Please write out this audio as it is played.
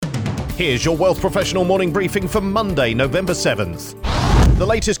Here's your Wealth Professional morning briefing for Monday, November 7th. The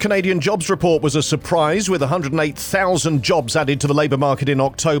latest Canadian jobs report was a surprise, with 108,000 jobs added to the labour market in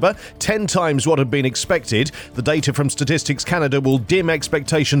October, 10 times what had been expected. The data from Statistics Canada will dim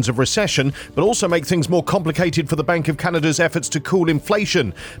expectations of recession, but also make things more complicated for the Bank of Canada's efforts to cool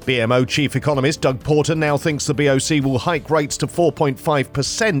inflation. BMO chief economist Doug Porter now thinks the BOC will hike rates to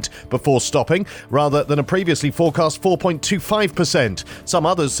 4.5% before stopping, rather than a previously forecast 4.25%. Some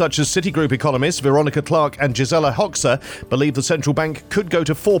others, such as Citigroup economists Veronica Clark and Gisela Hoxha, believe the central bank could go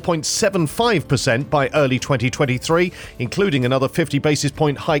to 4.75% by early 2023, including another 50 basis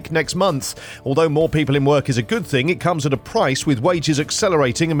point hike next month. Although more people in work is a good thing, it comes at a price, with wages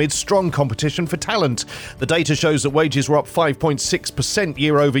accelerating amid strong competition for talent. The data shows that wages were up 5.6%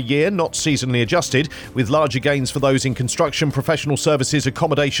 year over year, not seasonally adjusted, with larger gains for those in construction, professional services,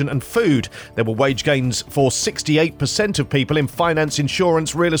 accommodation and food. There were wage gains for 68% of people in finance,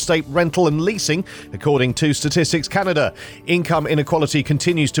 insurance, real estate, rental and leasing, according to Statistics Canada. Income inequality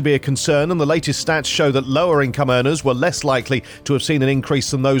continues to be a concern, and the latest stats show that lower income earners were less likely to have seen an increase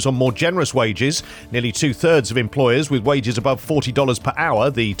than those on more generous wages. Nearly two-thirds of employers with wages above $40 per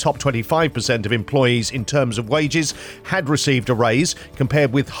hour, the top 25% of employees in terms of wages, had received a raise,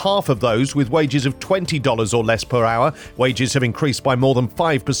 compared with half of those with wages of $20 or less per hour. Wages have increased by more than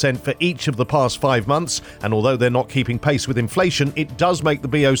 5% for each of the past 5 months, and although they're not keeping pace with inflation, it does make the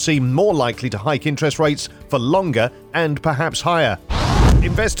BOC more likely to hike interest rates for longer and perhaps higher.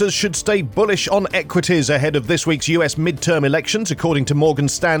 Investors should stay bullish on equities ahead of this week's US midterm elections, according to Morgan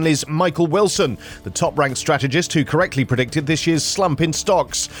Stanley's Michael Wilson, the top-ranked strategist who correctly predicted this year's slump in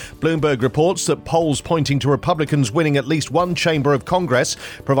stocks. Bloomberg reports that polls pointing to Republicans winning at least one chamber of Congress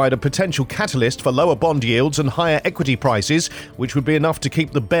provide a potential catalyst for lower bond yields and higher equity prices, which would be enough to keep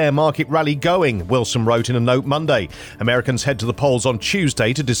the bear market rally going, Wilson wrote in a note Monday. Americans head to the polls on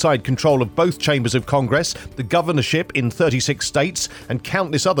Tuesday to decide control of both chambers of Congress, the governorship in 36 states, and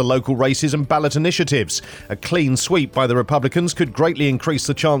countless other local races and ballot initiatives. A clean sweep by the Republicans could greatly increase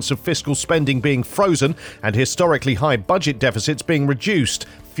the chance of fiscal spending being frozen and historically high budget deficits being reduced,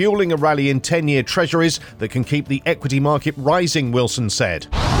 fueling a rally in 10-year treasuries that can keep the equity market rising, Wilson said.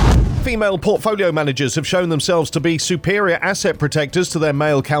 Female portfolio managers have shown themselves to be superior asset protectors to their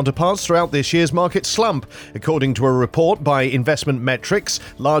male counterparts throughout this year's market slump. According to a report by Investment Metrics,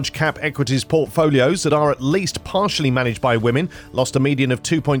 large-cap equities portfolios that are at least partially managed by women lost a median of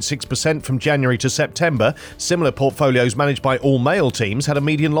 2.6% from January to September. Similar portfolios managed by all-male teams had a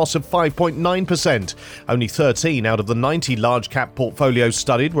median loss of 5.9%. Only 13 out of the 90 large-cap portfolios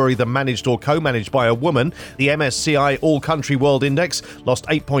studied were either managed or co-managed by a woman. The MSCI All-Country World Index lost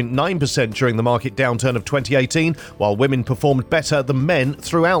 8.9% during the market downturn of 2018, while women performed better than men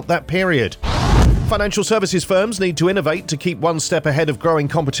throughout that period. Financial services firms need to innovate to keep one step ahead of growing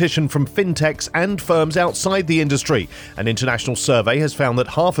competition from fintechs and firms outside the industry. An international survey has found that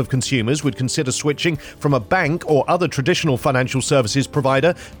half of consumers would consider switching from a bank or other traditional financial services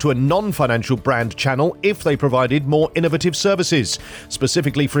provider to a non-financial brand channel if they provided more innovative services.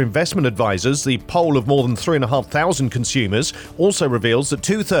 Specifically for investment advisors, the poll of more than 3,500 consumers also reveals that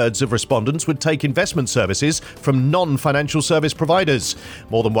two-thirds of respondents would take investment services from non-financial service providers.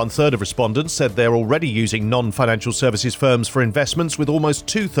 More than one-third of respondents said they're already using non-financial services firms for investments, with almost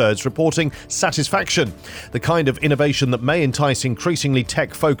two-thirds reporting satisfaction. The kind of innovation that may entice increasingly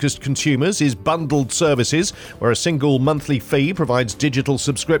tech-focused consumers is bundled services, where a single monthly fee provides digital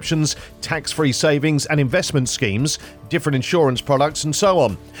subscriptions, tax-free savings and investment schemes, different insurance products and so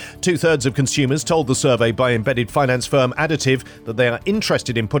on. Two-thirds of consumers told the survey by embedded finance firm Additive that they are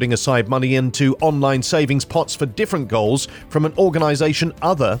interested in putting aside money into online savings pots for different goals from an organisation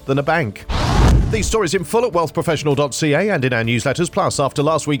other than a bank. These stories in full at wealthprofessional.ca and in our newsletters. Plus, after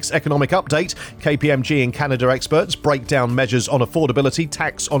last week's economic update, KPMG and Canada experts break down measures on affordability,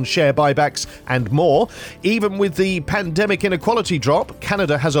 tax on share buybacks and more. Even with the pandemic inequality drop,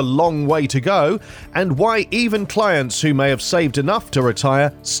 Canada has a long way to go, and why even clients who may have saved enough to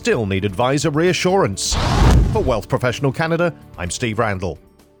retire still need advisor reassurance. For Wealth Professional Canada, I'm Steve Randall.